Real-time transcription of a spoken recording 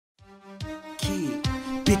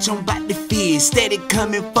bitch, I'm bout to fear. Steady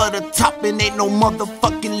coming for the top and ain't no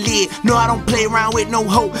motherfucking lid. No, I don't play around with no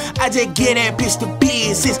hoe, I just get that bitch to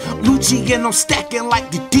business. Lucci and I'm stacking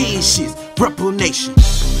like the dishes. Rebel Nation.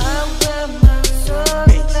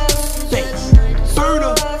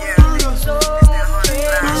 Burner.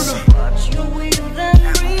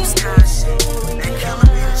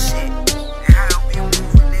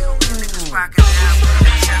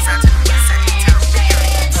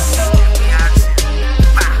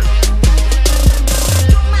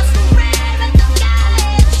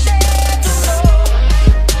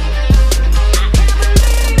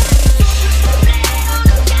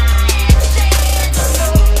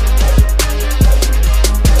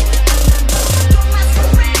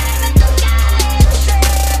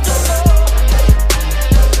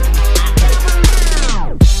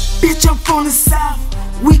 On the south,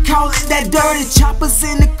 we call it that dirty. Choppers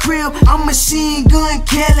in the crib, I'm Machine Gun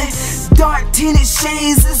Kelly. Dark tinted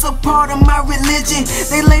shades is a part of my religion.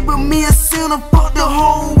 They label me a sinner, fuck the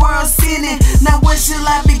whole world sinning. Now where shall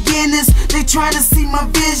I begin this? They trying to see my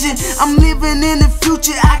vision. I'm living in the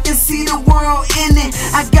future, I can see the world in it.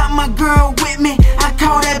 I got my girl with me, I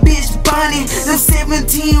call that bitch Bonnie. Them 17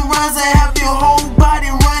 runs, I have your whole body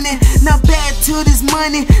running. Now back to this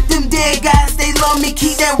money, them dead guys, they love me.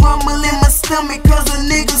 Keep that rumble in my stomach, cause a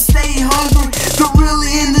nigga stay hungry. Gorilla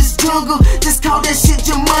in this jungle, just call that shit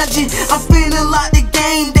Jumanji. I'm feeling like the